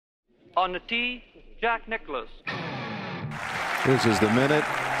On the tee, Jack Nicklaus. This is the minute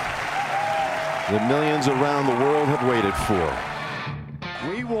that millions around the world have waited for.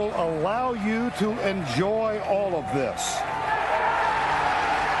 We will allow you to enjoy all of this.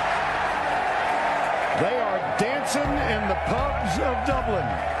 They are dancing in the pubs of Dublin.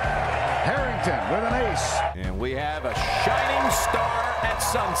 Harrington with an ace. And we have a shining star at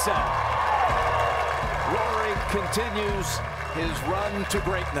sunset. Rory continues his run to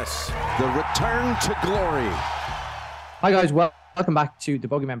greatness. The return to glory. Hi guys, welcome back to the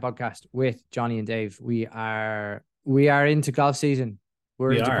Bogeyman podcast with Johnny and Dave. We are into golf season.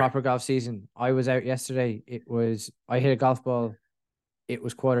 We're into proper golf season. I was out yesterday. I hit a golf ball. It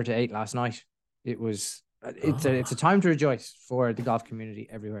was 7:45 last night. It's a time to rejoice for the golf community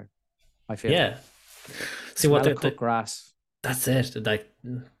everywhere, I feel. Yeah. See what the grass. That's it. Like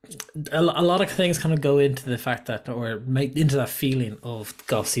a lot of things kind of go into the fact that, or make into that feeling of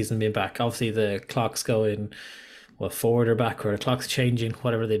golf season being back. Obviously the clock's going forward or backward. The clock's changing,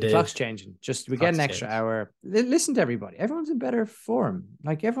 whatever they do. The clock's changing. We get an extra hour. Listen to everybody. Everyone's in better form.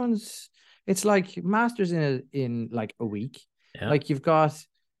 Like it's like Masters in like a week. Yeah. Like you've got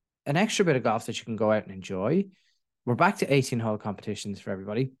an extra bit of golf that you can go out and enjoy. We're back to 18-hole competitions for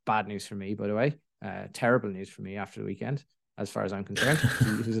everybody. Bad news for me, by the way. Terrible news for me after the weekend, as far as I'm concerned.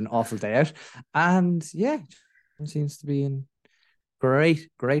 It was an awful day out. And yeah, it seems to be in great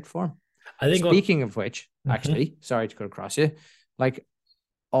form. I think Speaking of which, actually, sorry to cut across you, like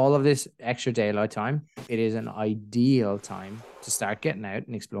all of this extra daylight time, it is an ideal time to start getting out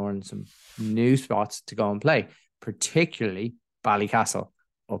and exploring some new spots to go and play, particularly Ballycastle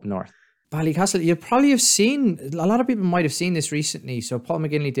up north. Ballycastle, you probably have seen, a lot of people might have seen this recently. So Paul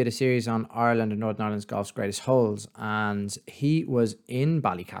McGinley did a series on Ireland and Northern Ireland's golf's greatest holes, and he was in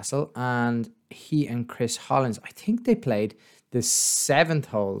Ballycastle, and he and Chris Hollins, I think they played the 7th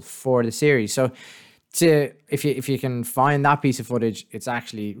hole for the series. So if you can find that piece of footage, it's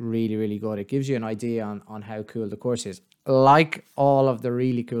actually really, really good. It gives you an idea on how cool the course is. Like all of the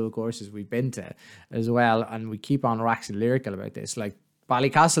really cool courses we've been to as well, and we keep on waxing lyrical about this. Like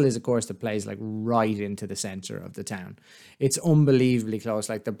Ballycastle is a course that plays like right into the center of the town. It's unbelievably close.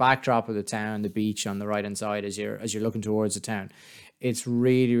 Like the backdrop of the town, the beach on the right hand side as you're looking towards the town. It's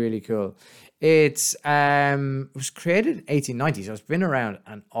really, really cool. It was created in 1890, so it's been around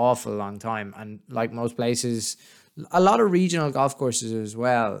an awful long time. And like most places, a lot of regional golf courses as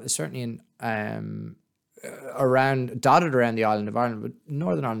well, certainly in dotted around the island of Ireland, but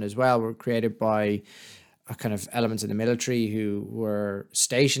Northern Ireland as well, were created by kind of elements of the military who were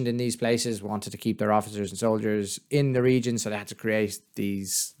stationed in these places, wanted to keep their officers and soldiers in the region, so they had to create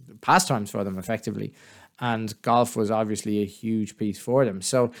these pastimes for them effectively. And golf was obviously a huge piece for them.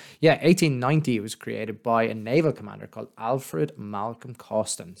 So yeah, 1890, it was created by a naval commander called Alfred Malcolm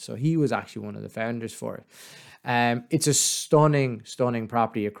Costin. So he was actually one of the founders for it. It's a stunning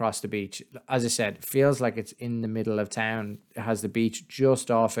property across the beach. As I said, it feels like it's in the middle of town. It has the beach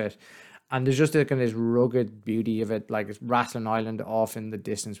just off it. And there's just kind of this rugged beauty of it, like it's Rathlin Island off in the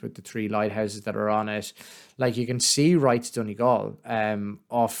distance with the 3 lighthouses that are on it. Like you can see right to Donegal,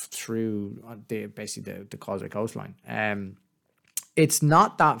 off through the Causeway coastline. It's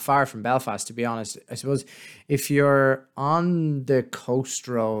not that far from Belfast, to be honest. I suppose if you're on the coast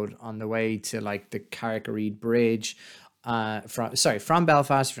road on the way to like the Carrick-a-Reid Bridge, from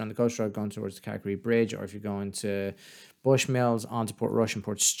Belfast, if you're on the coast road going towards the Carrick-a-Reid Bridge, or if you're going to Bushmills onto Port Rush and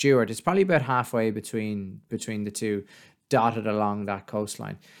Port Stewart, it's probably about halfway between the two, dotted along that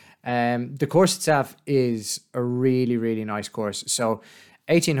coastline. The course itself is a really, really nice course. So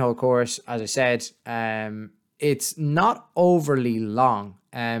 18-hole course, as I said, it's not overly long,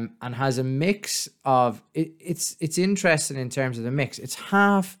 and has a mix of it's interesting in terms of the mix. It's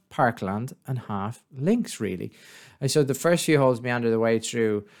half parkland and half links, really. And so the first few holes meander the way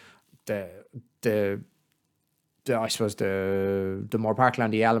through the I suppose the more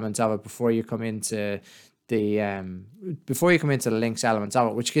parklandy elements of it before you come into the links elements of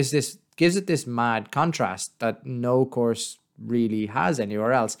it, which gives it this mad contrast that no course really has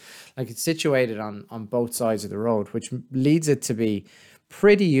anywhere else. Like it's situated on both sides of the road, which leads it to be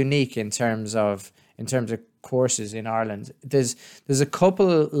pretty unique in terms of courses in Ireland. There's a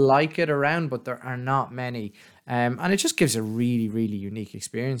couple like it around, but there are not many. And it just gives a really, really unique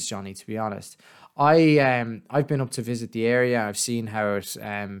experience, Johnny, to be honest. I've been up to visit the area. I've seen how it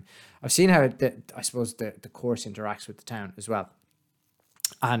I suppose the course interacts with the town as well.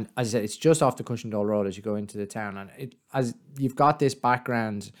 And as I said, it's just off the Cushendall Road as you go into the town, and as you've got this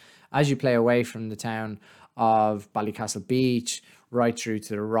background as you play away from the town of Ballycastle Beach, right through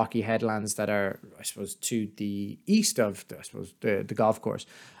to the rocky headlands that are, I suppose, to the east of, the golf course.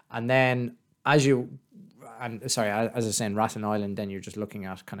 And then as I was saying, Rathlin Island, then you're just looking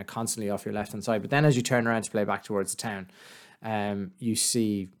at kind of constantly off your left-hand side. But then as you turn around to play back towards the town, you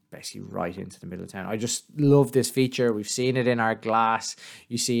see basically right into the middle of town. I just love this feature. We've seen it in our glass.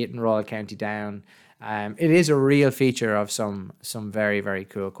 You see it in Royal County Down. It is a real feature of some very, very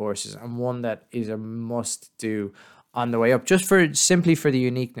cool courses, and one that is a must do on the way up, just simply for the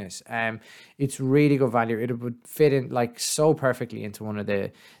uniqueness. It's really good value. It would fit in like so perfectly into one of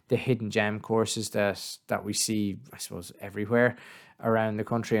the hidden gem courses that we see, I suppose, everywhere around the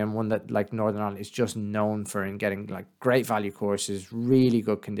country, and one that like Northern Ireland is just known for in getting like great value courses, really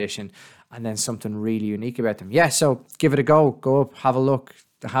good condition, and then something really unique about them. Yeah, so give it a go. Go up, have a look,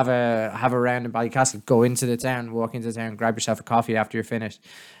 have a round in Ballycastle, go into the town, walk into the town, grab yourself a coffee after you're finished,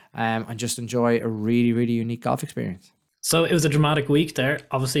 and just enjoy a really, really unique golf experience. So it was a dramatic week there.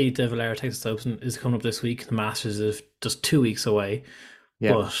 Obviously, the Valera Texas Open is coming up this week. The Masters is just 2 weeks away.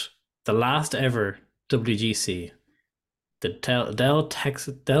 Yeah. But the last ever WGC, the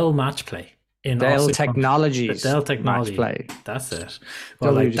Dell match play in Dell Technologies, the Dell Technology match play. That's it.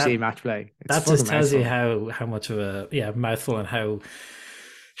 Well, WGC match play. That just tells you how much of a mouthful, and how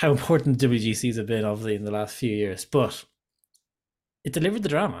important WGCs have been, obviously, in the last few years. But it delivered the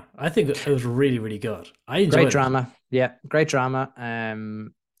drama. I think it was really, really good. I enjoyed it. Great drama. Yeah, great drama.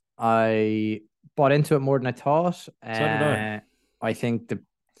 I bought into it more than I thought. So did I. I think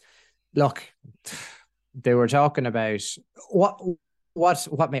they were talking about what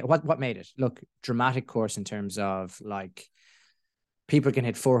made it. Look, dramatic course in terms of like people can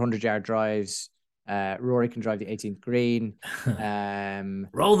hit 400-yard drives. Rory can drive the 18th green.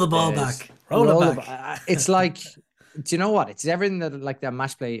 Roll the ball back. Roll it back. It's like, do you know what? It's everything that like that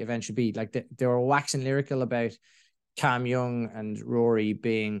match play event should be. Like they were waxing lyrical about Cam Young and Rory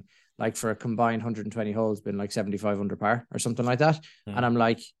being like, for a combined 120 holes, been like 75 under par or something like that. And I'm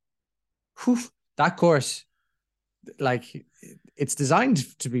like, whew, that course, like it's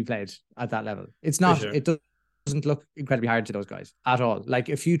designed to be played at that level. It's not, sure. It doesn't look incredibly hard to those guys at all. Like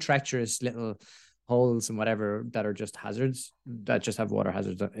a few treacherous little holes and whatever that are just hazards, that just have water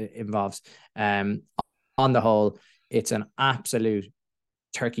hazards involves. On the whole, it's an absolute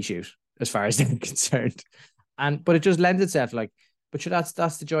turkey shoot as far as they're concerned. But it just lends itself like, but sure,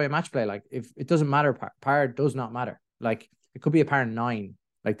 that's the joy of match play. Like if it doesn't matter, par does not matter. Like it could be a par 9.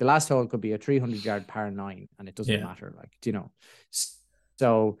 Like the last hole could be a 300-yard par 9, and it doesn't matter. Like, do you know?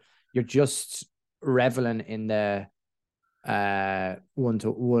 So you're just reveling in the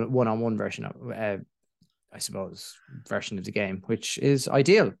one-on-one version of, I suppose, version of the game, which is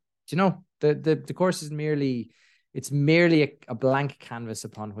ideal. Do you know, the course is merely a blank canvas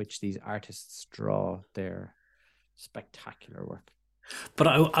upon which these artists draw their spectacular work. But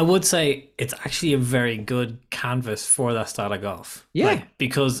I would say it's actually a very good canvas for that style of golf. Yeah. Like,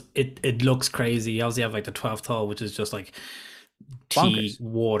 because it looks crazy. You obviously have like the 12th hole, which is just like tea,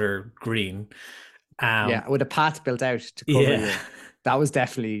 water, green. With a path built out to cover you. That was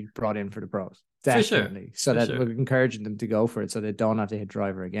definitely brought in for the pros. Definitely. So that we're encouraging them to go for it so they don't have to hit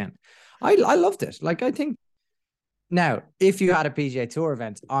driver again. I loved it. Like, I think now, if you had a PGA Tour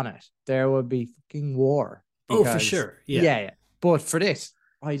event on it, there would be fucking war. Because, for sure. Yeah. But for this,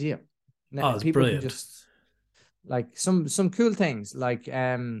 ideal. Now, it's people brilliant. Can just, like some cool things. Like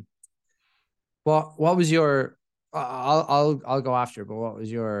what was your? I'll go after. But what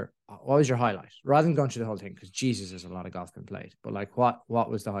was your highlight? Rather than going through the whole thing, because Jesus, there's a lot of golf been played. But like, what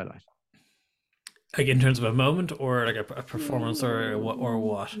was the highlight? Like in terms of a moment, or like a performance, or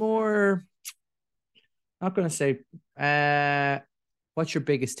what? More. Not going to say. What's your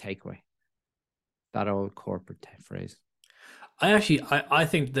biggest takeaway? That old corporate phrase. I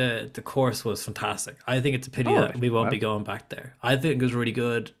think the course was fantastic. I think it's a pity that we won't be going back there. I think it was really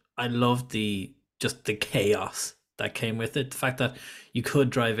good. I loved the chaos that came with it. The fact that you could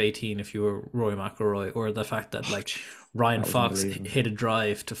drive 18 if you were Rory McIlroy, or the fact that like Ryan Fox hit a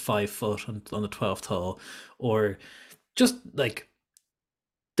drive to 5 foot on the 12th hole, or just like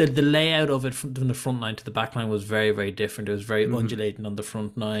the layout of it from the front nine to the back line was very, very different. It was very undulating on the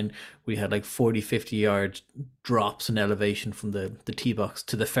front nine. We had like 40-50 yard drops in elevation from the tee box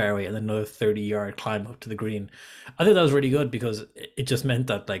to the fairway, and then another 30-yard climb up to the green. I think that was really good, because it just meant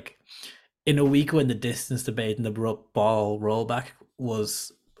that like in a week when the distance debate and the ball rollback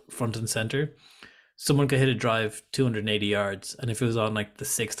was front and center, someone could hit a drive 280 yards, and if it was on like the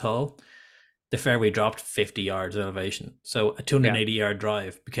 6th hole, the fairway dropped 50 yards elevation. So a 280-yard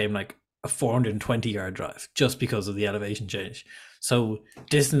drive became like a 420-yard drive just because of the elevation change. So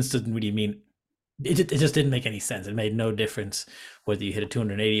distance doesn't really mean it just didn't make any sense. It made no difference whether you hit a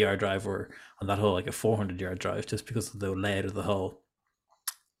 280-yard drive or on that hole like a 400-yard drive, just because of the layout of the hole.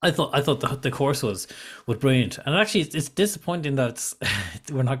 I thought the course was brilliant, and actually it's disappointing that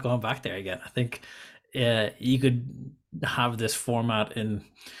we're not going back there again. I think you could have this format in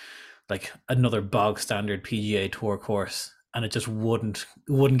like another bog standard PGA Tour course, and it just wouldn't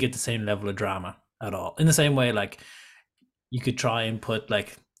get the same level of drama at all. In the same way, like you could try and put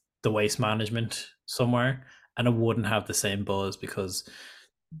like the waste management somewhere, and it wouldn't have the same buzz because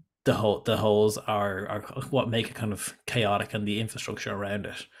the holes are what make it kind of chaotic, and the infrastructure around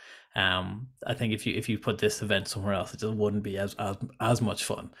it. I think if you put this event somewhere else, it just wouldn't be as much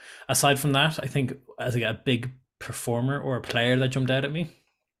fun. Aside from that, I think as a big performer or a player that jumped out at me,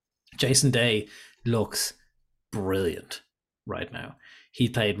 Jason Day looks brilliant right now. He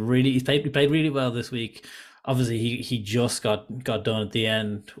played really well this week. Obviously, he just got done at the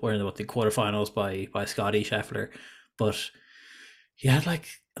end, or in the quarterfinals by Scotty Scheffler, but he had I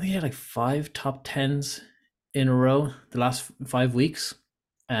think he had like 5 top 10s in a row the last 5 weeks.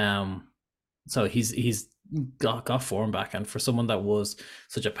 So he's got form back, and for someone that was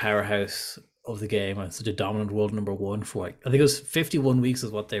such a powerhouse of the game and such a dominant world number one for, I think it was 51 weeks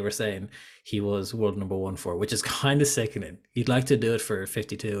is what they were saying he was world number one for, which is kind of sickening. You'd like to do it for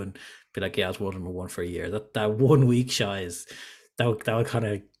 52 and be like, yeah, I was world number one for a year. That 1 week shy is that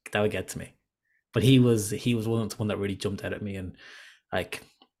would get to me. But he was one that really jumped out at me, and like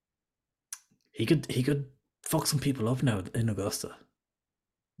he could fuck some people up now in Augusta.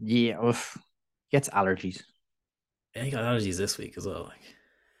 Yeah, oof. Gets allergies. Yeah, he got allergies this week as well.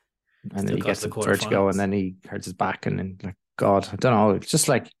 And then he gets the vertigo, and then he hurts his back, and then like God, I don't know. It's just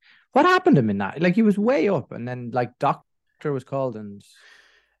like, what happened to him in that? Like he was way up, and then like doctor was called, and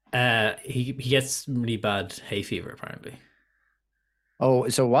he gets really bad hay fever apparently. Oh,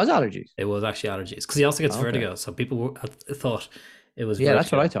 so it was allergies? It was actually allergies, because he also gets vertigo. So people thought it was vertigo.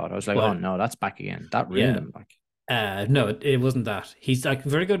 That's what I thought. I was like, oh no, that's back again. That ruined him. Like, no, it wasn't that. He's like,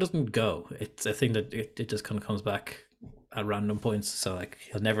 vertigo doesn't go. It's a thing that it just kind of comes back at random points. So like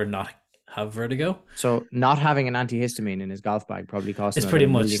he'll never not have vertigo. So not having an antihistamine in his golf bag probably cost him pretty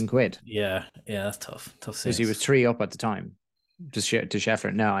much $1 million. Yeah, that's tough. Because he was 3 up at the time to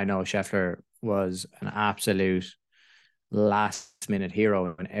Scheffler. Now I know Scheffler was an absolute last minute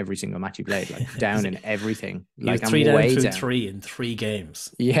hero in every single match he played, like down in everything. Like 3 down through 3 in 3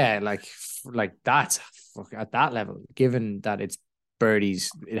 games. Yeah, like that's at that level. Given that it's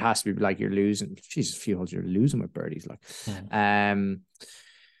birdies, it has to be like you're losing. Jesus, a few holes you're losing with birdies. Like, Your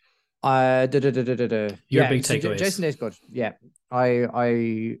big takeaways. Jason Day's good. Yeah,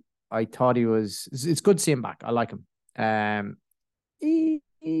 I thought he was. It's good to see him back. I like him.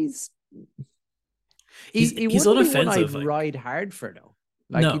 He's unoffensive. I'd ride hard for though.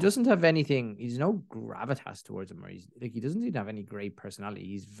 Like he doesn't have anything. He's no gravitas towards him, or he doesn't even have any great personality.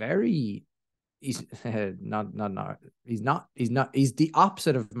 He's very. He's not. He's not. He's the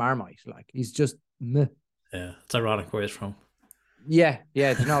opposite of Marmite. Like he's just. Meh. Yeah, it's ironic where he's from. Yeah,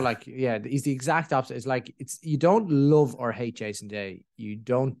 he's the exact opposite. It's like you don't love or hate Jason Day. You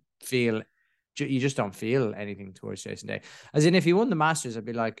just don't feel anything towards Jason Day. As in, if he won the Masters, I'd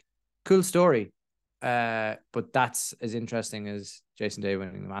be like, cool story. But that's as interesting as Jason Day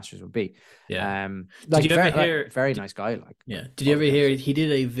winning the Masters would be. Yeah. Did you ever hear? Very nice guy. Like, yeah. Did you ever hear? He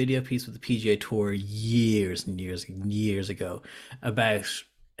did a video piece with the PGA Tour years and years and years ago about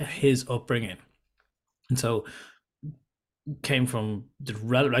his upbringing, and so came from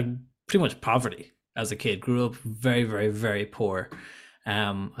pretty much poverty as a kid. Grew up very, very, very poor.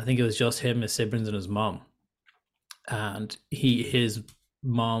 I think it was just him, his siblings, and his mom. And his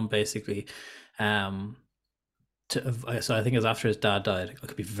mom basically. So I think it was after his dad died. I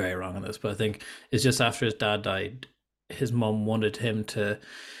could be very wrong on this, but I think it's just after his dad died, his mom wanted him to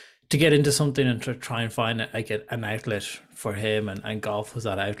get into something and to try and find an outlet for him, and golf was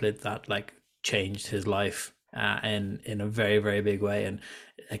that outlet that like changed his life in a very, very big way. And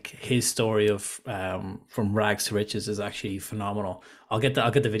like his story of from rags to riches is actually phenomenal. I'll get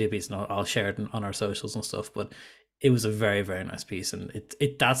the video piece and I'll share it on our socials and stuff, but it was a very, very nice piece. And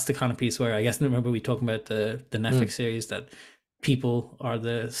that's the kind of piece where, I guess, remember we talking about the Netflix series, that people are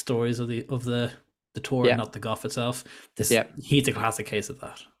the stories of the tour, not the golf itself. He's a classic case of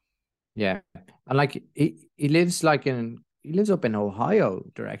that. Yeah. And like he lives up in Ohio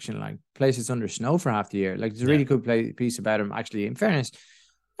direction, like places under snow for half the year. Like there's a really cool piece about him, actually. In fairness,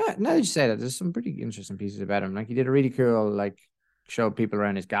 now that you say that, there's some pretty interesting pieces about him. Like he did a really cool, like, show people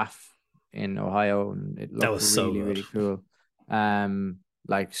around his gaff in Ohio, and it looked really, really cool.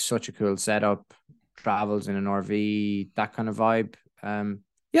 Like such a cool setup, travels in an RV, that kind of vibe.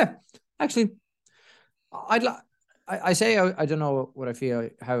 Yeah, actually, I'd like. I say I don't know what I feel.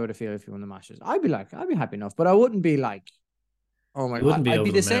 How would I feel if you won the Masters? I'd be happy enough, but I wouldn't be like, oh my. You wouldn't be I'd over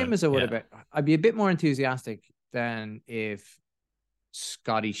be the the same moon. as I would Yeah. have been. I'd be a bit more enthusiastic than if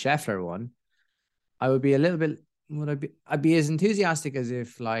Scotty Scheffler won. I would be a little bit. Would I be? I'd be as enthusiastic as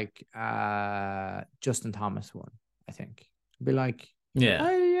if like Justin Thomas won. I think. I'd be like, Yeah.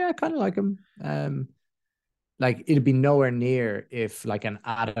 I kind of like him. Like it'd be nowhere near if like an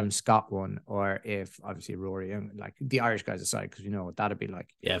Adam Scott won, or if obviously Rory, and like the Irish guys aside, because you know what that'd be like,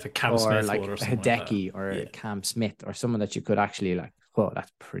 Yeah, if a Cam or Smith like won or a something like that. Hideki or Yeah. Cam Smith or someone that you could actually like, oh,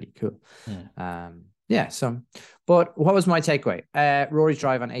 that's pretty cool. Hmm. Yeah. So, but what was my takeaway? Rory's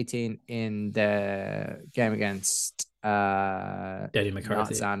drive on 18 in the game against Denny McCarthy.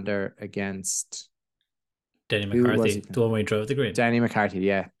 not Xander, against Denny who was McCarthy, it? the one where he drove the green. Denny McCarthy.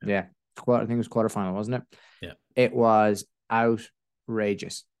 Yeah. I think it was quarterfinal, wasn't it? Yeah. It was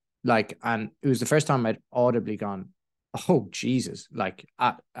outrageous. Like, and it was the first time I'd audibly gone, oh Jesus, like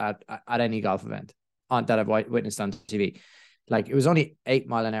at any golf event that I've witnessed on TV. Like it was only 8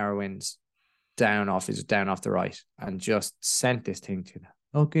 mile an hour winds down off the right, and just sent this thing to the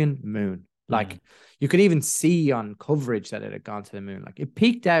fucking moon. Like you could even see on coverage that it had gone to the moon. Like it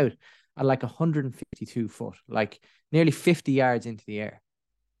peaked out at like 152 foot, like nearly 50 yards into the air.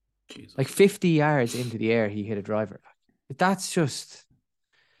 Jesus. Like 50 yards into the air, he hit a driver. That's just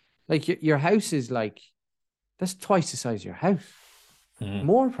like your house is like, that's twice the size of your house.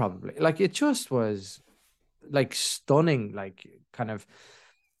 More probably. Like it just was like stunning, like kind of,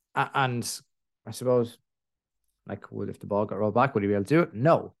 and I suppose like, if the ball got rolled back, would he be able to do it?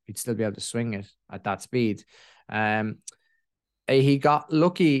 No, he'd still be able to swing it at that speed. He got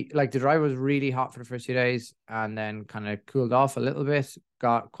lucky, like the drive was really hot for the first 2 days and then kind of cooled off a little bit.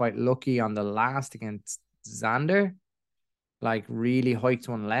 Got quite lucky on the last against Xander, like really hiked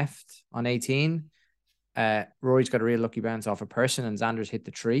one left on 18. Rory's got a real lucky bounce off a person and Xander's hit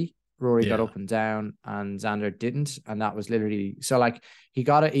the tree. Rory got up and down and Xander didn't, and that was literally so like he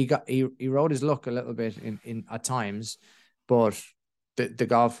rode his luck a little bit in at times, but the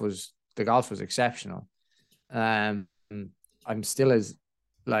golf was exceptional. I'm still as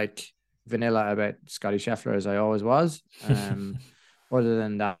like vanilla about Scotty Scheffler as I always was. Other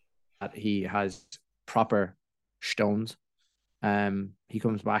than that, he has proper stones. He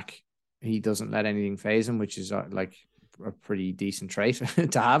comes back. He doesn't let anything phase him, which is like a pretty decent trait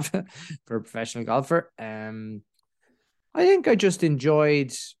to have for a professional golfer. I think I just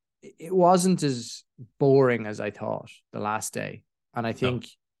enjoyed. It wasn't as boring as I thought the last day, and I think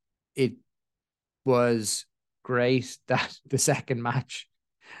it was great that the second match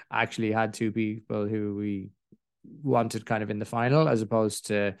actually had two people who we wanted kind of in the final, as opposed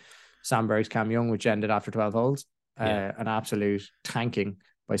to Sandberg's Cam Young, which ended after 12 holes. An absolute tanking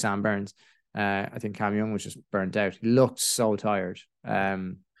by Sam Burns. I think Cam Young was just burnt out. He looked so tired.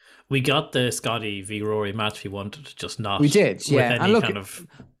 We got the Scotty v Rory match we wanted, just not. We did, yeah. With and look, kind of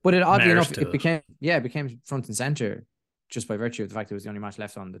but it oddly enough, it became front and center just by virtue of the fact it was the only match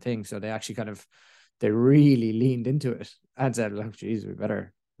left on the thing. So they actually they really leaned into it and said, "Look, geez, we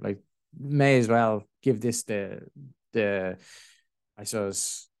better may as well give this the I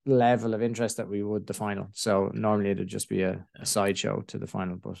suppose level of interest that we would the final." So normally it'd just be a sideshow to the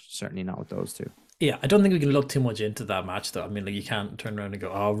final, but certainly not with those two. Yeah, I don't think we can look too much into that match though. I mean, like you can't turn around and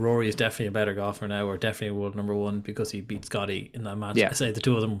go, "Oh, Rory is definitely a better golfer now, or definitely world number one because he beat Scotty in that match." Yeah. I say the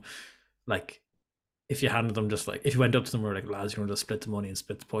two of them, like, if you handed them just like, if you went up to them and were like, "Lads, you're going to split the money and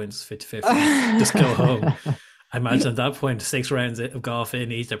split the points 50-50, just go home." I imagine at that point, 6 rounds of golf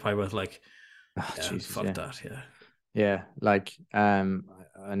in each, they're probably both like, fuck that, yeah. Yeah, like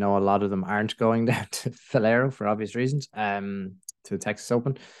I know a lot of them aren't going down to Valero for obvious reasons, to the Texas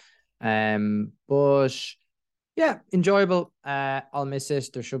Open. But yeah, enjoyable. I'll miss this.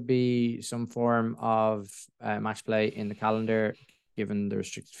 There should be some form of match play in the calendar, given the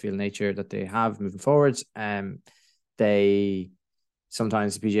restricted field nature that they have moving forwards. They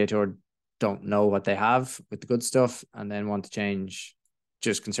sometimes the PGA Tour don't know what they have with the good stuff and then want to change,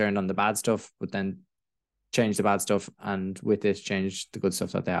 just concerned on the bad stuff, but then change the bad stuff and with this change the good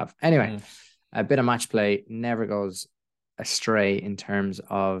stuff that they have. Anyway, a bit of match play never goes astray in terms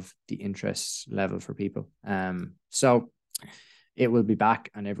of the interest level for people. So it will be back,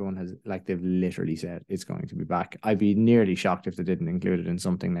 and everyone has, like, they've literally said it's going to be back. I'd be nearly shocked if they didn't include it in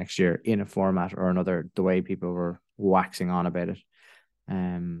something next year in a format or another, the way people were waxing on about it.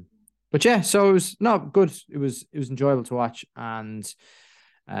 But yeah, so it was not good. It was enjoyable to watch, and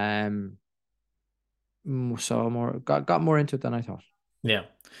so got more into it than I thought. Yeah,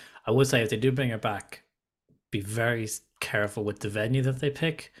 I would say if they do bring it back, be very careful with the venue that they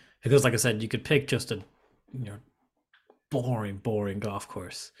pick, because like I said, you could pick just a boring golf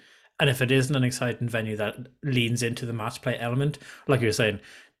course. And if it isn't an exciting venue that leans into the match play element, like you're saying,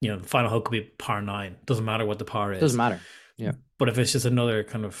 the final hole could be par 9. Doesn't matter what the par is. Doesn't matter. Yeah. But if it's just another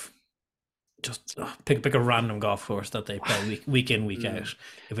kind of just pick a random golf course that they play week in, week out.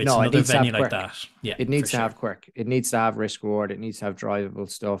 If it's another venue like that, yeah, it needs to have quirk. It needs to have risk reward. It needs to have drivable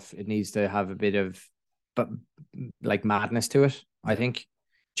stuff. It needs to have a bit of, but like madness to it. I think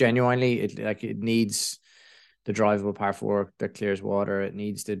genuinely, it needs the drivable par 4 that clears water. It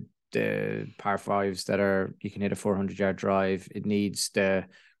needs the par 5s that you can hit a 400-yard drive. It needs the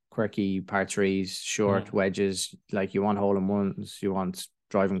quirky par 3s, short wedges. Like you want hole in ones, you want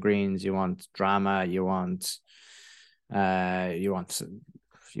driving greens, you want drama, you want them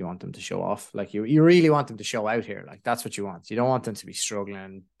to show off. Like you really want them to show out here. Like that's what you want. You don't want them to be struggling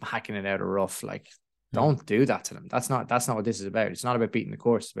and hacking it out of rough. Like don't do that to them. That's not what this is about. It's not about beating the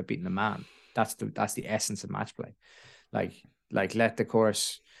course, it's about beating the man. That's the essence of match play. Like let the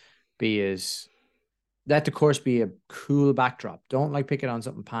course be a cool backdrop. Don't like pick it on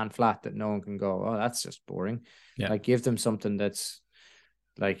something pan flat that no one can go, oh, that's just boring. Yeah. Like give them something that's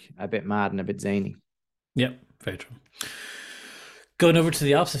like a bit mad and a bit zany. Yep, very true. Going over to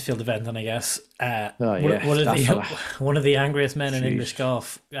the opposite field event, then I guess one of the angriest men in English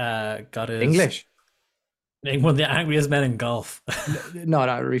golf got his English. One of the angriest men in golf. No,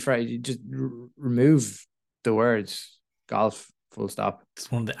 rephrase. You just remove the words golf. Full stop.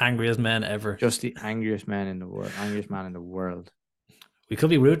 It's one of the angriest men ever. Just the angriest man in the world. Angriest man in the world. We could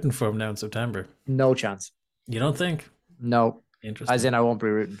be rooting for him now in September. No chance. You don't think? No. Interesting. As in, I won't be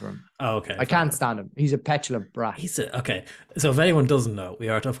rooting for him. Oh, okay. I can't stand him. He's a petulant brat. Okay. So if anyone doesn't know, we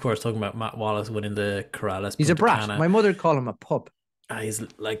are of course talking about Matt Wallace winning the Corrales. He's a brat. My mother would call him a pup. He's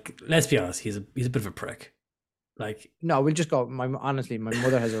like, let's be honest, he's a bit of a prick. Like, no, we'll just go. Honestly, my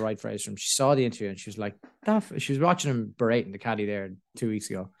mother has a right phrase from. She saw the interview and she was like, she was watching him berating the caddy there 2 weeks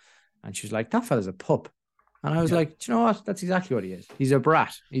ago, and she was like, that fella's a pup. And I was like, do you know what? That's exactly what he is. He's a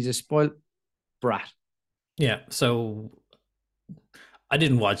brat. He's a spoiled brat. Yeah. So I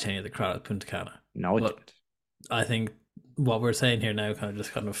didn't watch any of the crowd at Punta Cana. No, I didn't. I think what we're saying here now kind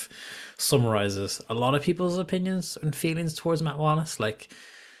of summarizes a lot of people's opinions and feelings towards Matt Wallace. Like,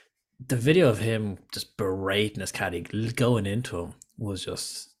 the video of him just berating his caddy, going into him, was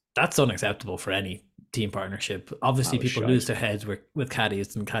just, that's unacceptable for any team partnership. Obviously, people lose their heads with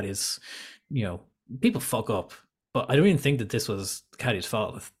caddies, and caddies, people fuck up. But I don't even think that this was caddy's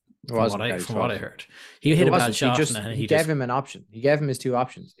fault. From what I heard, he hit a bad shot. He gave him an option. He gave him his 2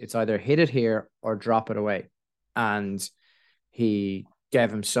 options. It's either hit it here or drop it away. And he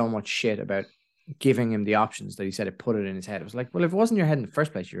gave him so much shit about giving him the options that he said it put it in his head. It was like, well, if it wasn't your head in the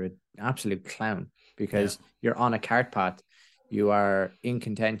first place, you're an absolute clown, because you're on a cart path. You are in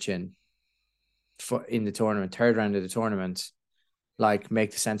contention in the tournament, 3rd round of the tournament. Like,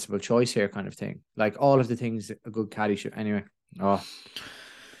 make the sensible choice here, kind of thing. Like all of the things that a good caddy should. Anyway,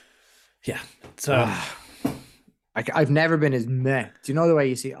 yeah. So I've never been as meh. Do you know the way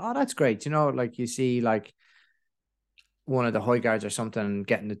you see? Oh, that's great. Like you see like one of the Højgaards or something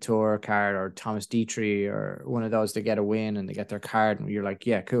getting the tour card, or Thomas Dietrich or one of those to get a win and they get their card, and you're like,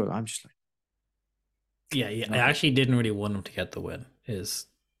 yeah, cool. I'm just like, yeah. I actually didn't really want him to get the win. Is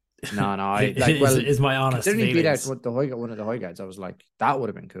my honest. Didn't he beat out one of the Højgaards? I was like, that would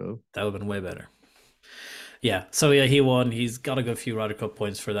have been cool. That would have been way better. Yeah, so yeah, he won. He's got a good few Ryder Cup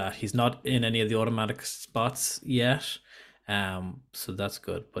points for that. He's not in any of the automatic spots yet, so that's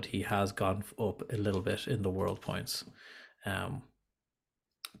good. But he has gone up a little bit in the world points,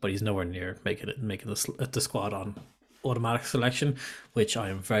 but he's nowhere near making the squad on automatic selection, which I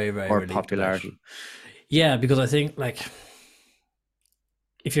am very, very relieved popularity. About. Yeah, because I think like,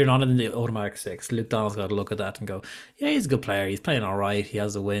 if you're not in the automatic 6, Luke Donald's got to look at that and go, yeah, he's a good player. He's playing all right. He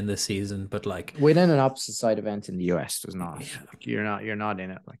has a win this season, but like, winning an opposite side event in the US does not. Yeah. Like, you're not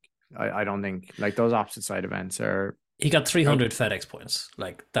in it. Like, I don't think like those opposite side events are. He got 300 FedEx points.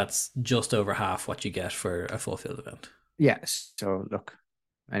 Like, that's just over half what you get for a full field event. Yes. So look,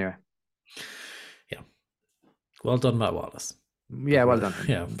 anyway. Yeah. Well done, Matt Wallace. Yeah, well done.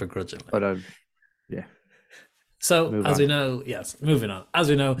 Yeah, begrudgingly. But yeah. So moving on. As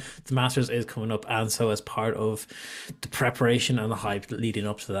we know, the Masters is coming up, and so as part of the preparation and the hype leading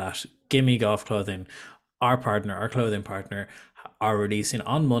up to that, Gimme Golf Clothing, our clothing partner, are releasing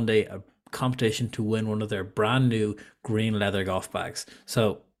on Monday a competition to win one of their brand new green leather golf bags.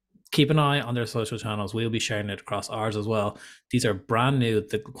 So keep an eye on their social channels. We'll be sharing it across ours as well. These are brand new.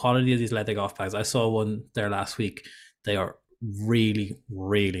 The quality of these leather golf bags, I saw one there last week. They are really,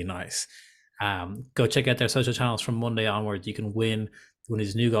 really nice. Go check out their social channels from Monday onward. You can win one of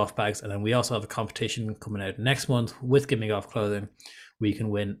these new golf bags, and then we also have a competition coming out next month with Gimme Golf Clothing, where you can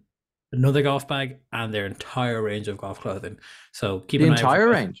win another golf bag and their entire range of golf clothing. So keep The an eye out for entire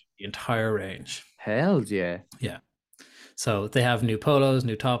that. range. The entire range. Hell yeah. Yeah. So they have new polos,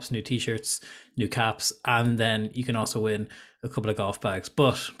 new tops, new t-shirts, new caps, and then you can also win a couple of golf bags.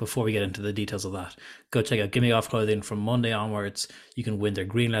 But before we get into the details of that, go check out Gimme Golf Clothing from Monday onwards. You can win their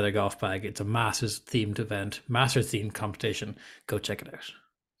green leather golf bag. It's a Masters themed event, Masters themed competition. Go check it out.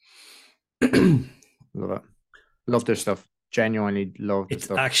 Love it. Love their stuff. Genuinely love the It's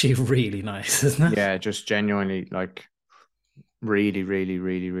stuff. actually really nice, isn't it? Yeah, just genuinely like really, really,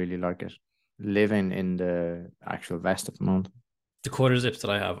 really, really like it. Living in the actual vest at the moment. The quarter zips that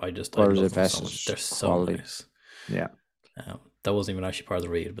I have, I Quarter love zip them vest so is much. They're so quality. nice. Yeah. That wasn't even actually part of the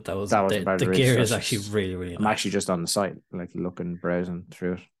read, but that was Part the of the read. gear So is it's actually just- really, really I'm nice. actually just on the site, like looking, browsing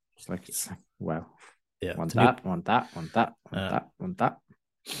through it. It's like wow. Yeah, Want it's a new- that, want that, want that, want that, want that.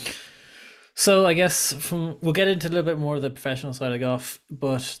 So I guess we'll get into a little bit more of the professional side of golf,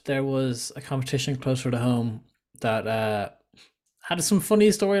 but there was a competition closer to home that had some funny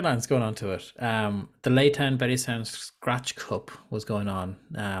storylines going on to it. The Laytown Bettystown Scratch Cup was going on.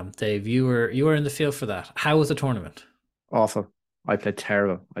 Dave, you were in the field for that. How was the tournament? Awful. I played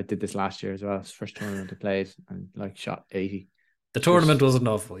terrible. I did this last year as well. It's the first tournament I played and like shot 80. The tournament wasn't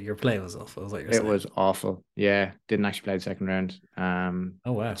awful. Your play was awful. Was what you're saying. It was awful. Yeah. Didn't actually play the second round.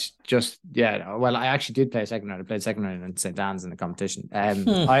 Oh wow. It's just well, I actually did play a second round. I played second round in St. Anne's in the competition.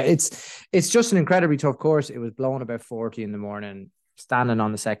 It's just an incredibly tough course. It was blowing about 40 in the morning, standing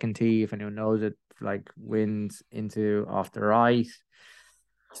on the second tee, if anyone knows it, like wind into off the right.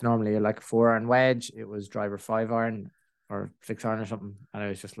 It's normally like a 4-iron wedge. It was driver 5-iron or 6-iron or something. And it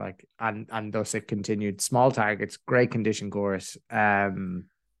was just like and thus it continued. Small targets, great condition course.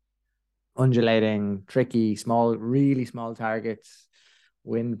 Undulating, tricky, small, really small targets,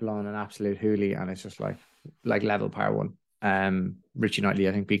 wind blowing an absolute hoolie, and it's just like level par one. Richie Knightley,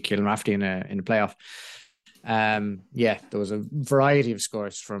 I think, beat Keelan Rafferty in a playoff. There was a variety of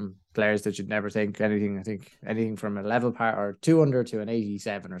scores from players that you'd never think anything. I think anything from a level par or 2 under to an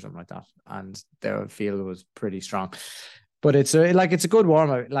 87 or something like that, and the field was pretty strong. But it's a good warm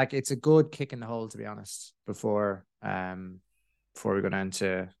up. Like it's a good kick in the hole, to be honest, before we go down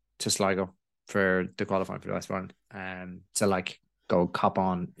to Sligo for the qualifying for the West Round. So like go cop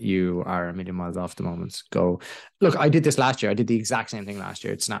on. You are a million miles off the moment. Go look. I did this last year. I did the exact same thing last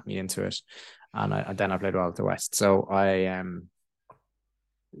year. It snapped me into it, and then I played well at the West. So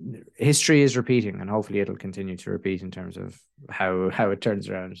history is repeating, and hopefully it'll continue to repeat in terms of how it turns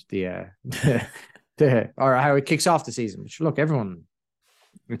around or how it kicks off the season. Which look, everyone,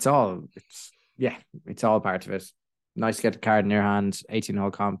 it's all part of it. Nice to get the card in your hand. 18-hole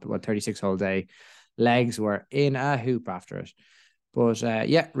comp, 36-hole day. Legs were in a hoop after it. But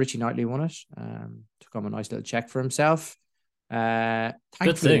Richie Knightley won it. Took home a nice little check for himself.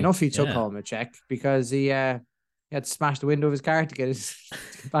 Thankfully enough, he took home a check because he had to smash the window of his car to get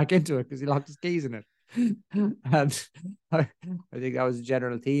back into it because he locked his keys in it. And I think that was a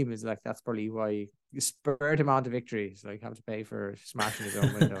general theme, is like that's probably why he spurred him on to victory. He's like, have to pay for smashing his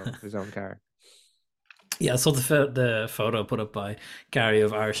own window of his own car. Yeah, I saw the photo put up by Gary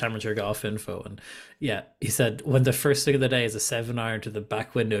of Irish Amateur Golf Info, and yeah, he said when the first thing of the day is a 7-iron to the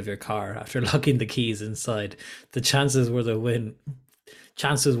back window of your car after locking the keys inside, the chances were the win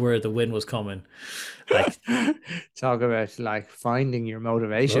was coming. Like, talk about like finding your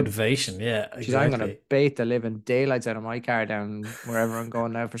motivation. Yeah, exactly. I'm gonna bait the living daylights out of my car down wherever I'm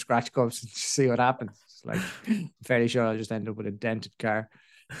going now for scratch cups and see what happens. It's like I'm fairly sure I'll just end up with a dented car.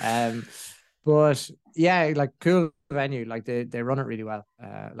 But yeah, like cool venue. Like they run it really well.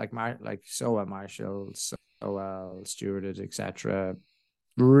 So well Marshall, so well stewarded, etc.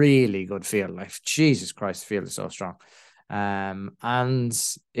 Really good field. Like Jesus Christ, the field is so strong. And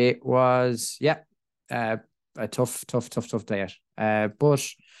it was a tough day out. But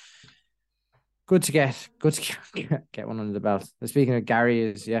good to get one under the belt. Speaking of Gary,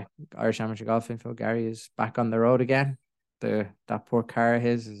 is Irish Amateur Golf Info. Gary is back on the road again. That poor car of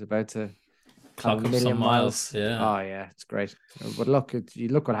his is about to clock up some miles. Yeah. Oh yeah, it's great. But look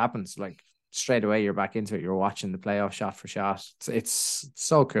what happens. Like straight away, you're back into it. You're watching the playoff shot for shot. It's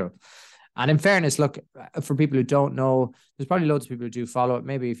so cool. And in fairness, look, for people who don't know, there's probably loads of people who do follow it.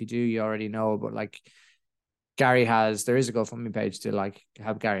 Maybe if you do, you already know. But like Gary there is a GoFundMe page to like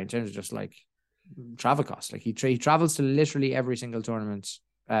help Gary in terms of just like travel costs. Like he travels to literally every single tournament,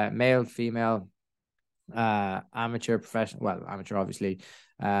 male, female, amateur, professional. Well, amateur obviously,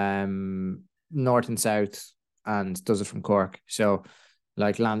 north and south, and does it from Cork. So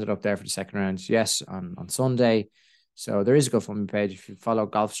like landed up there for the second round. Yes, on Sunday. So there is a GoFundMe page if you follow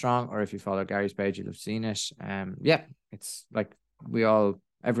Golf Strong, or if you follow Gary's page, you'll have seen it. Yeah, it's like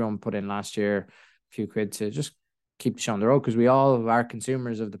everyone put in last year a few quid to just keep the show on the road, because we all are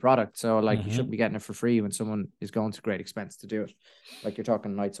consumers of the product. So like you shouldn't be getting it for free when someone is going to great expense to do it. Like you're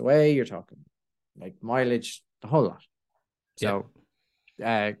talking nights away, you're talking like mileage, the whole lot. So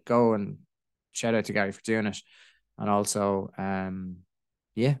go and shout out to Gary for doing it. And also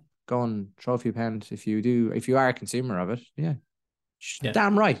go and throw a few pounds if you are a consumer of it. Yeah.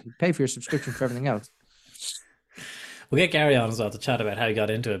 Damn right. Pay for your subscription for everything else. We'll get Gary on as well to chat about how he got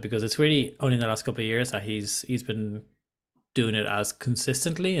into it, because it's really only in the last couple of years that he's been doing it as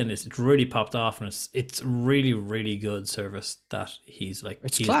consistently, and it's really popped off, and it's really, really good service that he's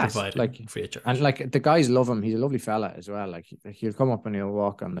class. Providing like free of charge. And like the guys love him. He's a lovely fella as well. Like he'll come up and he'll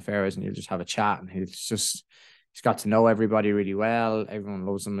walk on the fairways and you'll just have a chat, and he's got to know everybody really well. Everyone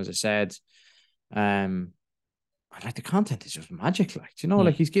loves him, as I said. Like the content is just magic. Like, you know,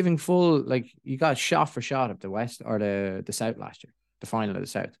 like he's giving full, like you got shot for shot of the West or the South last year, the final of the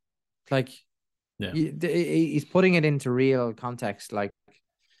South. Like, he's putting it into real context, like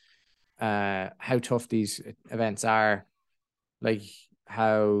how tough these events are, like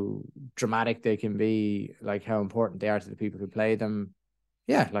how dramatic they can be, like how important they are to the people who play them.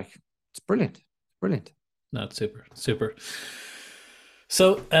 Yeah, like it's brilliant. Brilliant. That's super, super.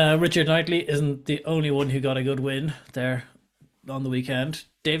 So Richard Knightley isn't the only one who got a good win there on the weekend.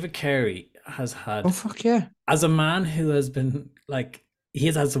 David Carey has had... Oh, fuck yeah. As a man who has been, like, he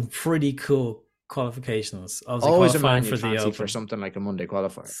has had some pretty cool qualifications. Obviously, always a man for the Open. For something like a Monday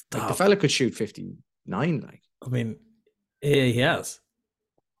qualifier. Like the fella could shoot 59, like. I mean, he has.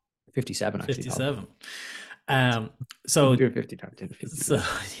 57, actually. 57. So... 59. So,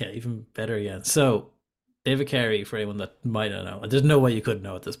 yeah, even better again. So... David Carey, for anyone that might not know, there's no way you could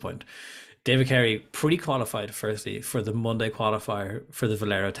know at this point. David Carey pre-qualified firstly for the Monday qualifier for the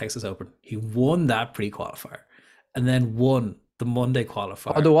Valero Texas Open. He won that pre-qualifier and then won the Monday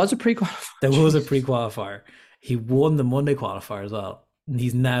qualifier. Oh, there was a pre-qualifier? There was a pre-qualifier. He won the Monday qualifier as well. And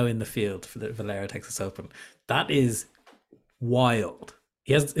he's now in the field for the Valero Texas Open. That is wild.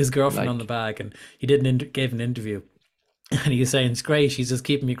 He has his girlfriend on the bag, and he gave an interview. And he's saying, it's great, she's just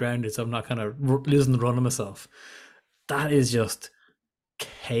keeping me grounded so I'm not kind of losing the run of myself. That is just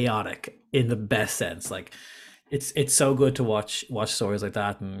chaotic in the best sense. Like, it's so good to watch stories like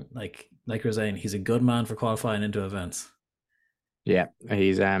that. And like you're saying, he's a good man for qualifying into events. Yeah,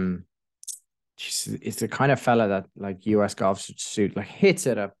 he's the kind of fella that like US golf should suit. Like hits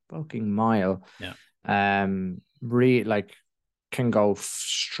it a fucking mile. Yeah. Really like can go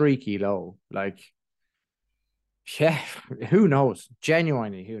streaky low. Like, yeah, who knows?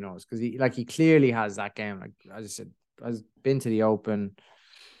 Genuinely, who knows? Because he clearly has that game. Like as I said, has been to the Open.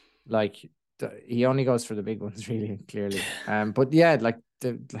 Like he only goes for the big ones, really, clearly. But yeah, like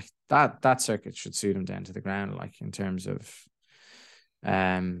that circuit should suit him down to the ground. Like in terms of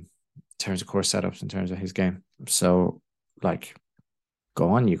course setups, in terms of his game. So like, go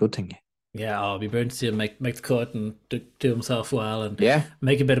on, you good thing. Yeah, I'll be brilliant to see him make the cut and do himself well, and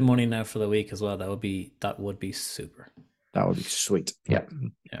make a bit of money now for the week as well. That would be super. That would be sweet. Yeah.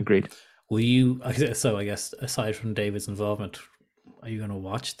 Agreed. Will you? So I guess aside from David's involvement, are you going to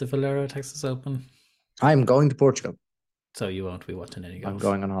watch the Valero Texas Open? I'm going to Portugal. So you won't be watching any golf? I'm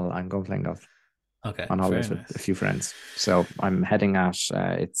going on holiday. I'm going playing golf. Okay. On holidays with a few friends. So I'm heading at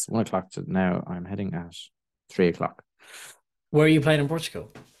it's 1:00 now. I'm heading at 3:00. Where are you playing in Portugal?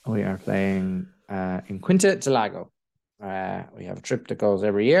 We are playing in Quinta do Lago. We have a trip that goes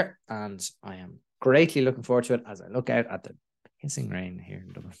every year, and I am greatly looking forward to it as I look out at the hissing rain here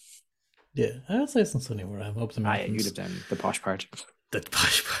in Dublin. Yeah, I'd say it's not sunny where I'm up the mountains. You live down the posh part. The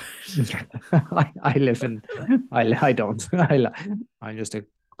posh part. I live in. I don't. I'm just a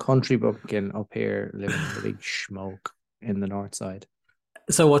country bumpkin up here living in the big smoke in the north side.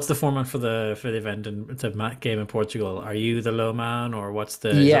 So what's the format for the event and the game in Portugal? Are you the low man, or what's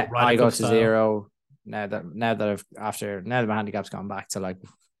the? Yeah, I go to zero now that my handicap's gone back to like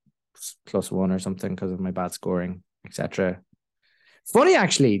 +1 or something because of my bad scoring, etc. Funny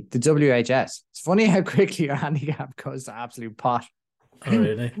actually, the WHS. It's funny how quickly your handicap goes to absolute pot. Oh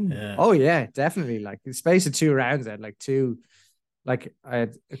really? Yeah. Oh yeah, definitely. Like the space of 2 rounds, I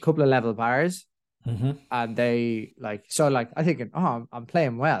had a couple of level pars. Mm-hmm. And they I thinking, I'm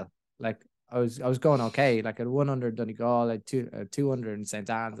playing well. Like I was going okay. Like at 100 Donegal, I had 200 in St.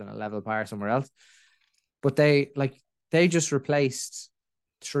 Anne's and a level par somewhere else. But they just replaced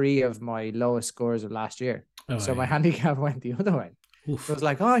 3 of my lowest scores of last year. So my handicap went the other way. Oof. So it was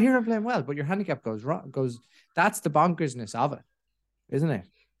like, here I'm playing well, but your handicap goes wrong. That's the bonkersness of it, isn't it?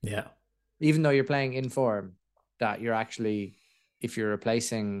 Yeah. Even though you're playing in form, that you're actually, if you're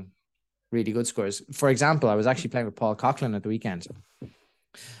replacing really good scores. For example, I was actually playing with Paul Coughlin at the weekend,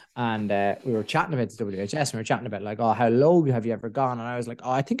 and we were chatting about the WHS, and we were chatting about like, oh, how low have you ever gone? And I was like,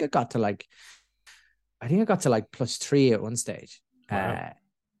 oh, I think I got to like +3 at one stage. Wow.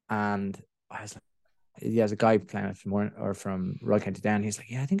 And I was like, yeah, there's a guy playing from Royal County Down. He's like,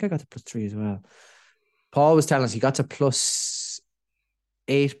 yeah, I think I got to +3 as well. Paul was telling us he got to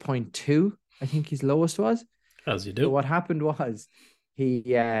 +8.2. I think his lowest was. As you do. So what happened was he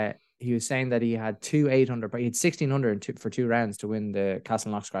was saying that he had 2 800, but he had 1600 for 2 rounds to win the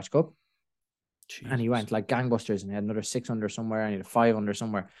Castleknock Scratch Cup. Jesus. And he went like gangbusters, and he had another 600 somewhere, and he had 500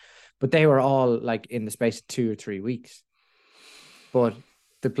 somewhere. But they were all like in the space of 2 or 3 weeks. But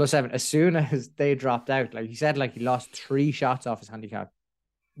the +7, as soon as they dropped out, like he said, like he lost 3 shots off his handicap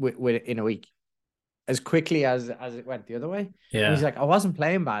in a week, as quickly as it went the other way. Yeah. And he's like, I wasn't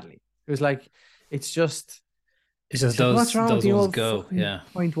playing badly. It was like, it's just those what's wrong with the ones old go. Yeah.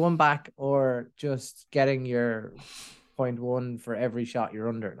 0.1 back, or just getting your 0.1 for every shot you're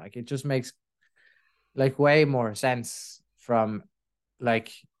under. Like, it just makes like way more sense from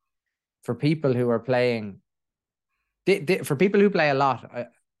like, for people who are playing, for people who play a lot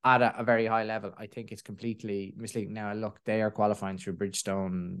at a very high level, I think it's completely misleading. Now, look, they are qualifying through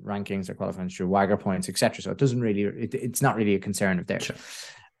Bridgestone rankings, they're qualifying through Wagger points, etc. So it doesn't really, it's not really a concern of theirs. Sure.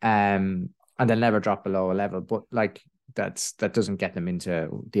 And they'll never drop below a level, but like that doesn't get them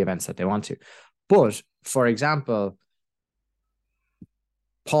into the events that they want to. But for example,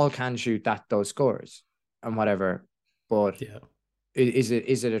 Paul can shoot those scores and whatever, but Yeah. is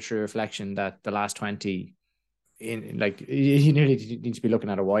it a true reflection that the last 20 in like, you nearly need to be looking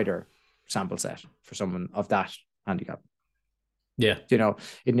at a wider sample set for someone of that handicap? Yeah. You know,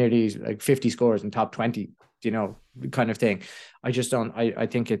 it nearly is like 50 scores in top 20, you know, kind of thing. I just don't, I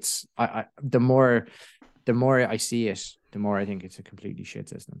think it's, the more I see it, the more I think it's a completely shit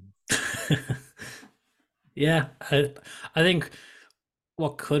system. Yeah. I think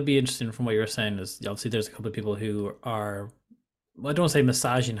what could be interesting from what you were saying is, obviously there's a couple of people who are, I don't want to say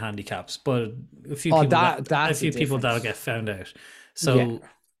massaging handicaps, but a few people that'll get found out. So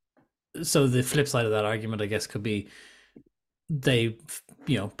the flip side of that argument, I guess, could be they,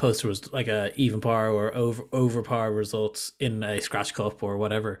 post like a even par or over par results in a scratch cup or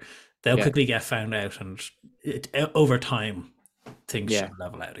whatever. They'll quickly get found out, and over time things should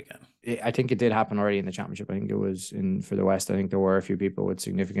level out again. I think it did happen already in the championship. I think it was for the West. I think there were a few people with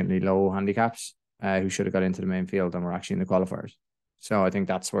significantly low handicaps who should have got into the main field and were actually in the qualifiers. So I think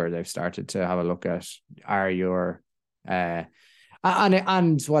that's where they've started to have a look at, are your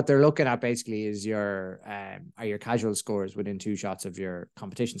and what they're looking at basically is are your casual scores within 2 shots of your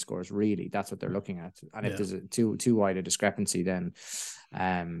competition scores. Really, that's what they're looking at. And if there's too wide a discrepancy, then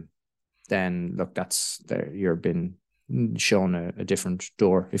look, you're been shown a different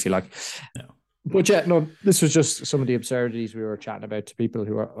door, if you like. Yeah. But this was just some of the absurdities we were chatting about to people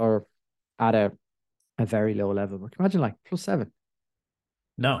who are at a very low level. But imagine like +7.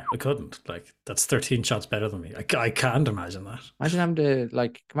 No, I couldn't. Like, that's 13 shots better than me. I can't imagine that. Imagine having to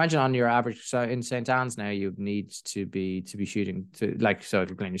imagine on your average. So in St. Anne's now, you need to be shooting to so if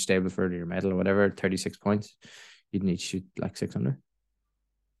you're playing your Stableford or your medal or whatever, 36 points, you'd need to shoot like 600.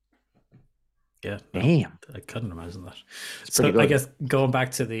 Yeah, damn, I couldn't imagine that. So I guess going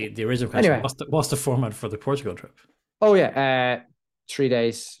back to the original question, anyway, what's the format for the Portugal trip? Oh yeah, 3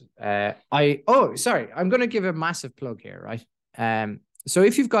 days. I'm going to give a massive plug here, right? So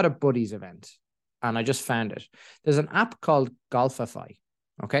if you've got a buddies event, and I just found it, there's an app called Golfify.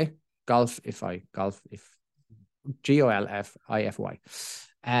 Okay, Golfify. GOLFIFY.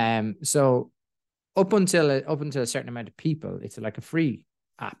 So up until a certain amount of people, it's like a free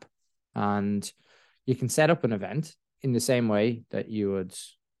app, and you can set up an event in the same way that you would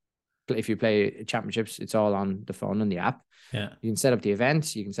if you play championships. It's all on the phone and the app. Yeah, you can set up the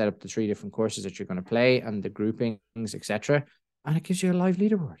event, you can set up the 3 different courses that you're going to play and the groupings, etc., and it gives you a live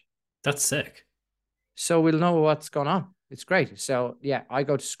leaderboard. That's sick. So we'll know what's going on. It's great. So yeah, I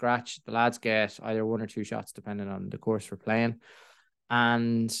go to scratch. The lads get either 1 or 2 shots depending on the course we're playing,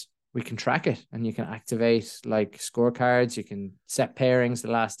 and we can track it. And you can activate like scorecards. You can set pairings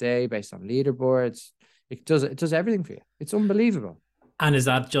the last day based on leaderboards. It does everything for you. It's unbelievable. And is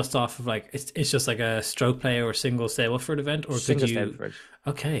that just off of like it's just like a stroke play or single Stableford event, or single could you? Stableford.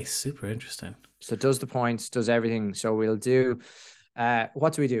 Okay, super interesting. So it does the points, does everything. So we'll do.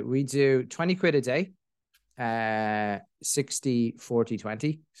 What do? We do 20 quid a day. 60, 40,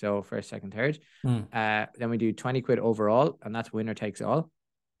 20. So first, second, third. Then we do 20 quid overall, and that's winner takes all.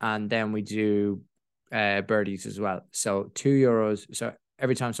 And then we do birdies as well. So €2. So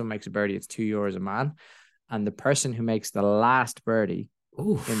every time someone makes a birdie, it's €2 a man. and the person who makes the last birdie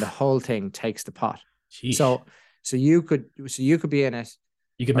Oof. in the whole thing takes the pot. Sheesh. So you could be in it.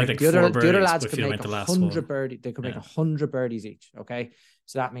 You could make like the other 4 birdies lads if could you make make the last 100 one. birdies. They could make 100 birdies each. Okay,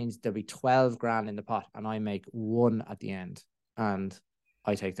 so that means there'll be 12 grand in the pot, and I make one at the end, and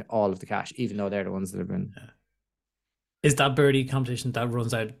I take all of the cash, even though they're the ones that have been. Yeah. Is that birdie competition that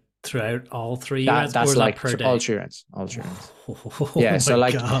runs out throughout all 3 That's events, or is like that per day? all 3 events. All 3 events. Oh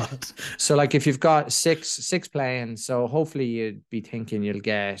yeah. God. So like if you've got six playing, so hopefully you'd be thinking you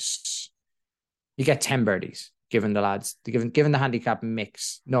get 10 birdies. Given the lads, given the handicap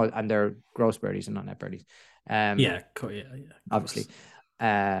mix, no, and they're gross birdies and not net birdies. Yeah, obviously.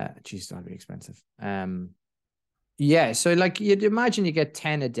 Geez, that'd be expensive. Yeah, so like you'd imagine you get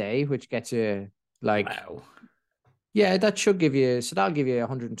 10 a day, which gets you like, wow. Yeah, that should give you. So that'll give you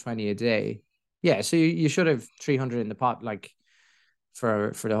 120 a day. Yeah, so you should have 300 in the pot, like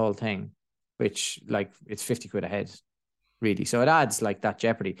for the whole thing, which like it's 50 quid a head. Really, so it adds like that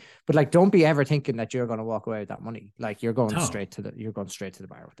jeopardy, but like don't be ever thinking that you're going to walk away with that money. Like you're going straight to the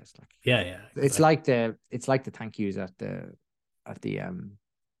bar with this. Like exactly. It's like the thank yous at the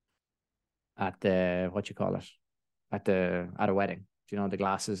what you call it at a wedding. Do you know the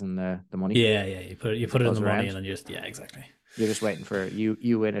glasses and the money? Yeah. You put it in the money and then exactly. You're just waiting for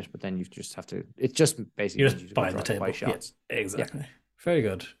you win it, but then you just have to. It's just basically you're just buying the table. Buy shots. Yeah, exactly. Yeah. Very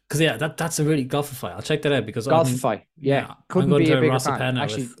good. Because that's a really Golfify. I'll check that out because Golfify. Yeah. Couldn't be a bigger fan.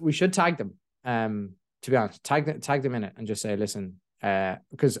 Actually, we should tag them. To be honest, tag them in it and just say, listen,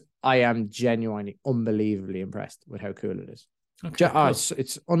 because I am genuinely unbelievably impressed with how cool it is. Okay, cool.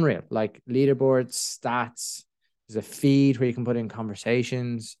 It's unreal. Like leaderboards, stats. There's a feed where you can put in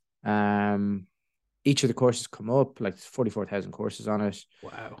conversations. Each of the courses come up, like 44,000 courses on it.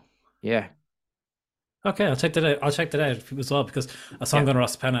 Wow. Yeah. Okay, I'll check that out. I'll check that out as well because I saw I'm going to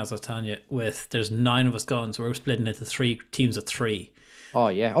Rossapena, as I was telling you, there's 9 of us going, so we're splitting into 3 teams of 3. Oh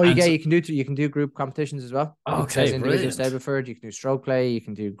yeah. Oh yeah, you can do group competitions as well. Okay, brilliant. Stableford, you can do stroke play, you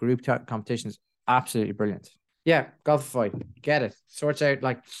can do group competitions. Absolutely brilliant. Yeah, Golfify. Get it. Sorts out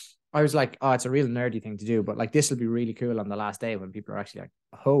like I was like, oh, it's a real nerdy thing to do, but like this will be really cool on the last day when people are actually like,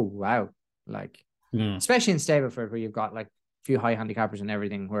 oh wow. Like especially in Stableford where you've got like a few high handicappers and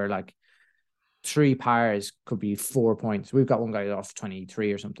everything where like 3 pars could be 4 points. We've got one guy off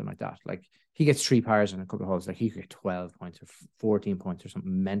 23 or something like that. Like he gets 3 pars in a couple of holes. Like he could get 12 points or 14 points or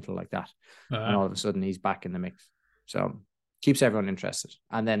something mental like that. And all of a sudden he's back in the mix. So keeps everyone interested.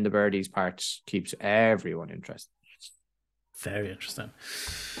 And then the birdies part keeps everyone interested. Very interesting.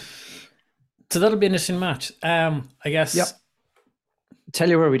 So that'll be an interesting match. I guess. Yep. Tell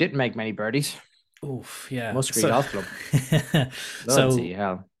you where we didn't make many birdies. Oof, yeah. Muskerry Golf Club. Bloody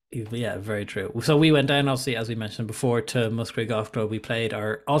hell. Yeah, very true. So we went down, obviously, as we mentioned before, to Muskerry Golf Club. We played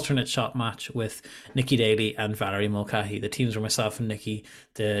our alternate shot match with Nikki Daly and Valerie Mulcahy. The teams were myself and Nikki.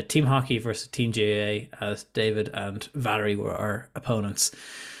 The team hockey versus team GAA, as David and Valerie were our opponents.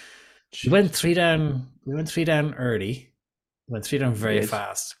 We went 3 down. We went 3 down early. Went 3 down very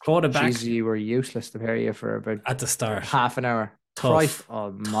fast. Clawed it back. Jeez, you were useless to pair you for about at the start. Half an hour. Tough.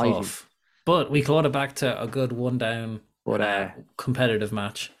 Almighty. Tough. But we clawed it back to a good 1 down. But competitive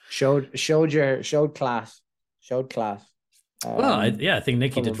match. Showed class. Well, I think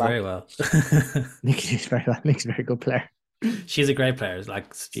Nikki did very well. Nikki did very well. Nikki's a very good player. She's a great player.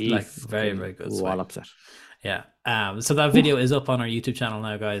 Like very, very good. Wallops it. Yeah. So that video is up on our YouTube channel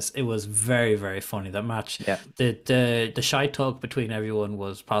now, guys. It was very, very funny, that match. Yeah. The shy talk between everyone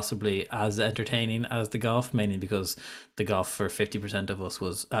was possibly as entertaining as the golf, mainly because the golf for 50% of us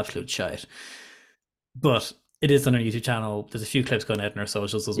was absolute shite. But it is on our YouTube channel. There's a few clips going out on our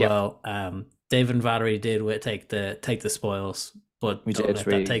socials as well. David and Valerie did take the spoils, but we did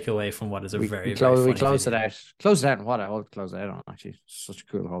that take away from what is a very funny we closed video. It out. Closed it out, and what I hold closed it out on, actually. Such a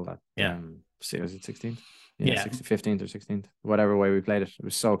cool hole that. Yeah. Was it 16th? Yeah. 15th or 16th, whatever way we played it. It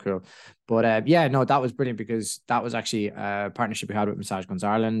was so cool. But that was brilliant because that was actually a partnership we had with Massage Guns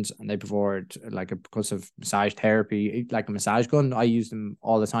Ireland, and they provide like a concussive massage therapy, like a massage gun. I use them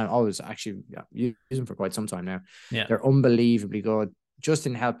all the time. Always actually use them for quite some time now. Yeah. They're unbelievably good just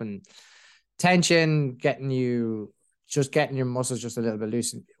in helping tension, getting your muscles just a little bit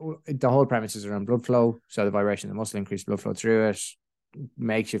loose. The whole premise is around blood flow. So the vibration of the muscle increases blood flow through it,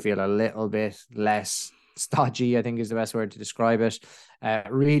 makes you feel a little bit less stodgy, I think is the best word to describe it.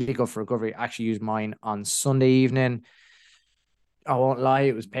 Really good for recovery. Actually used mine on Sunday evening. I won't lie,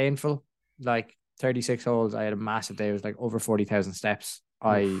 it was painful. Like 36 holes, I had a massive day. It was like over 40,000 steps.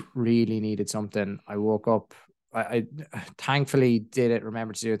 I really needed something. I woke up. I thankfully did it.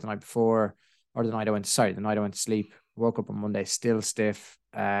 Remember to do it the night before, or the night I went to sleep. Woke up on Monday still stiff.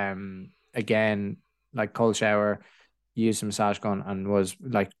 Again, like cold shower, used a massage gun, and was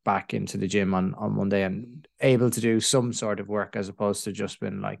like back into the gym on Monday and able to do some sort of work as opposed to just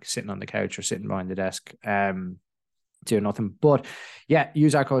been like sitting on the couch or sitting behind the desk do nothing. But yeah,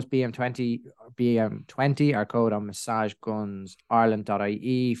 use our code BM20, our code on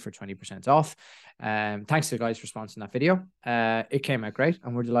massagegunsireland.ie for 20% off. Thanks to the guys for sponsoring that video. It came out great,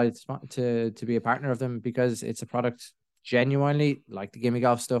 and we're delighted to be a partner of them because it's a product genuinely like the Gimme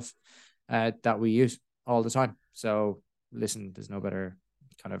Golf stuff that we use all the time. So listen, there's no better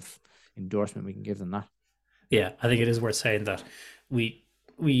kind of endorsement we can give than that. Yeah, I think it is worth saying that we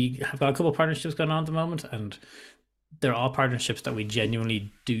have got a couple of partnerships going on at the moment, and they're all partnerships that we genuinely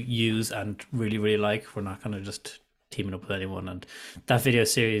do use and really, really like. We're not going to just teaming up with anyone. And that video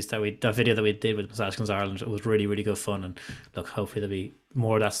that we did with Massage Guns Ireland, it was really, really good fun. And look, hopefully there'll be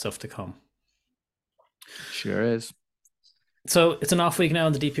more of that stuff to come. Sure is. So it's an off week now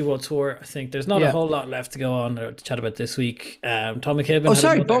on the DP World Tour. I think there's not a whole lot left to go on or to chat about this week. Tom McKibben. Oh,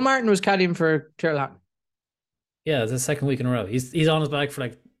 sorry, Bo Martin was caddying for Tyrrell Hatton. Yeah, it's the second week in a row. He's on his bag for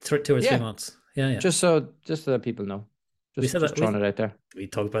like 2 or 3 months. Yeah. Just so that people know. Just throwing it out there. We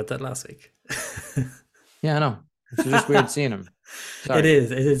talked about that last week. Yeah, I know. It's just weird seeing him. Sorry. It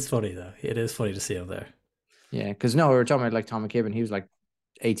is. It is funny though. It is funny to see him there. Yeah, because we were talking about like Tom McKibben. He was like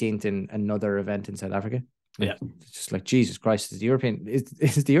 18th in another event in South Africa. Yeah, it's just like Jesus Christ. Is the European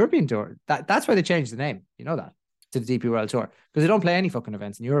Tour? That's why they changed the name. You know that, to the DP World Tour, because they don't play any fucking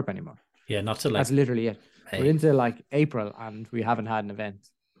events in Europe anymore. Yeah, not to like. That's literally it. We're into like April and we haven't had an event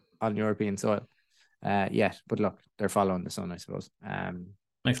on European soil yet. But look, they're following the sun, I suppose.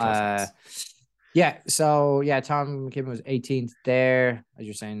 Makes sense. Yeah. So yeah, Tom McKibben was 18th there. As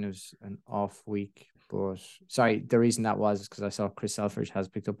you're saying, it was an off week. But sorry, the reason that was because I saw Chris Selfridge has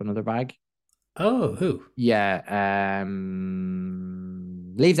picked up another bag. Oh, who? Yeah.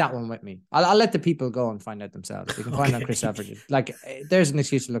 Leave that one with me. I'll let the people go and find out themselves. You can find out Chris Selfridge. Like, there's an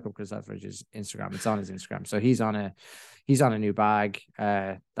excuse to look up Chris Selfridge's Instagram. It's on his Instagram. So he's on a new bag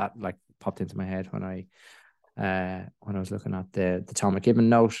that like popped into my head when I was looking at the Tom McKibben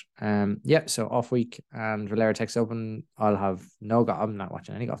note. Yeah, so off week and Valera Texas Open. I'll have no golf. I'm not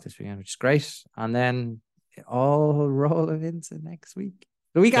watching any golf this weekend, which is great. And then all rolling into next week.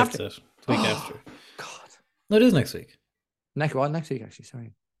 The week after. It. The week after. God. No, it is next week. Next week, actually.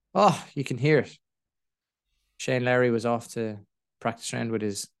 Sorry. Oh, you can hear it. Shane Lowry was off to practice round with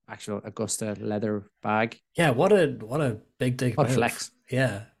his actual Augusta leather bag. Yeah, what a big dig. What flex.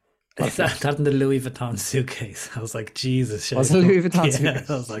 Yeah. That in the Louis Vuitton suitcase. I was like, Jesus. Shane. Was it Louis Vuitton suitcase?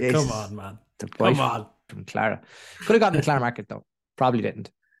 I was like, Jesus. Come on, man. Come on. From Clara. Could have gotten the Clara Market, though. Probably didn't.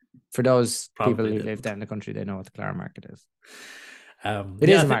 For those people who live down the country, they know what the Clara Market is. It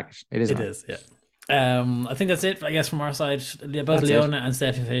is a market. It is, yeah. I think that's it, I guess, from our side. Both Leona and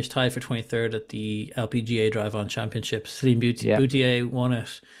Steffi finished tied for 23rd at the LPGA Drive-On Championship. Celine Boutier won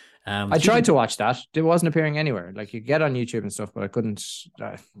it. I tried to watch that. It wasn't appearing anywhere. Like, you get on YouTube and stuff, but I couldn't.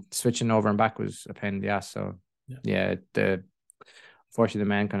 Switching over and back was a pain in the ass. So yeah, unfortunately the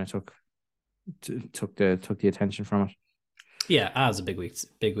man kind of took the attention from it. Yeah, as a big week.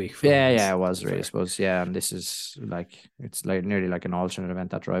 Yeah, it was really, I suppose. Yeah, and this is like, it's like nearly like an alternate event,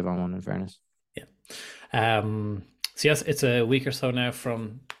 that Drive-On one, in fairness. Yeah. So yes, it's a week or so now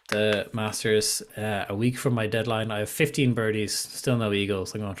from the Masters. A week from my deadline. I have 15 birdies, still no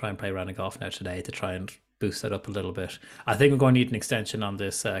eagles. I'm going to try and play a round of golf now today to try and boost that up a little bit. I think I'm going to need an extension on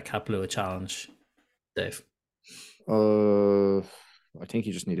this Kapalua challenge, Dave. I think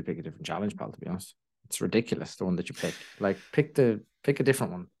you just need to pick a different challenge, pal, to be honest. It's ridiculous, the one that you pick. Like, pick a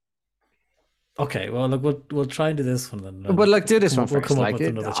different one. Okay, well, look, we'll try and do this one then. But like, do this one we'll first. Come like, up with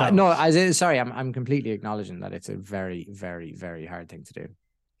another challenge. No, sorry, I'm completely acknowledging that it's a very, very, very hard thing to do.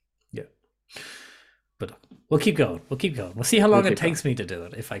 Yeah, but we'll keep going. We'll see how long it takes me to do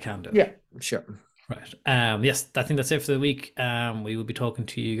it, if I can do it. Yeah, sure. Right. Yes, I think that's it for the week. We will be talking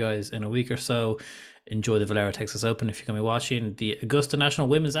to you guys in a week or so. Enjoy the Valera Texas Open if you're going to be watching. The Augusta National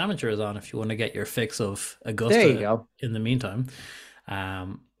Women's Amateur is on if you want to get your fix of Augusta. There you go. In the meantime.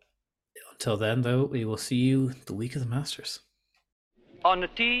 Until then, though, we will see you the week of the Masters. On the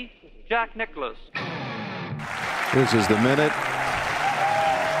tee, Jack Nicklaus. This is the minute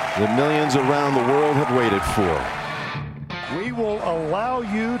the millions around the world have waited for. We will allow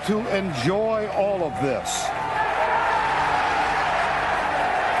you to enjoy all of this.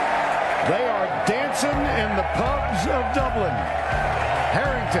 They are dancing in the pubs of Dublin.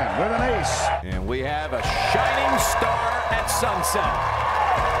 Harrington with an ace. And we have a shining star at sunset.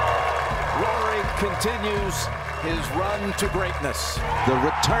 Rory continues his run to greatness. The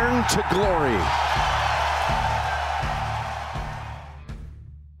return to glory.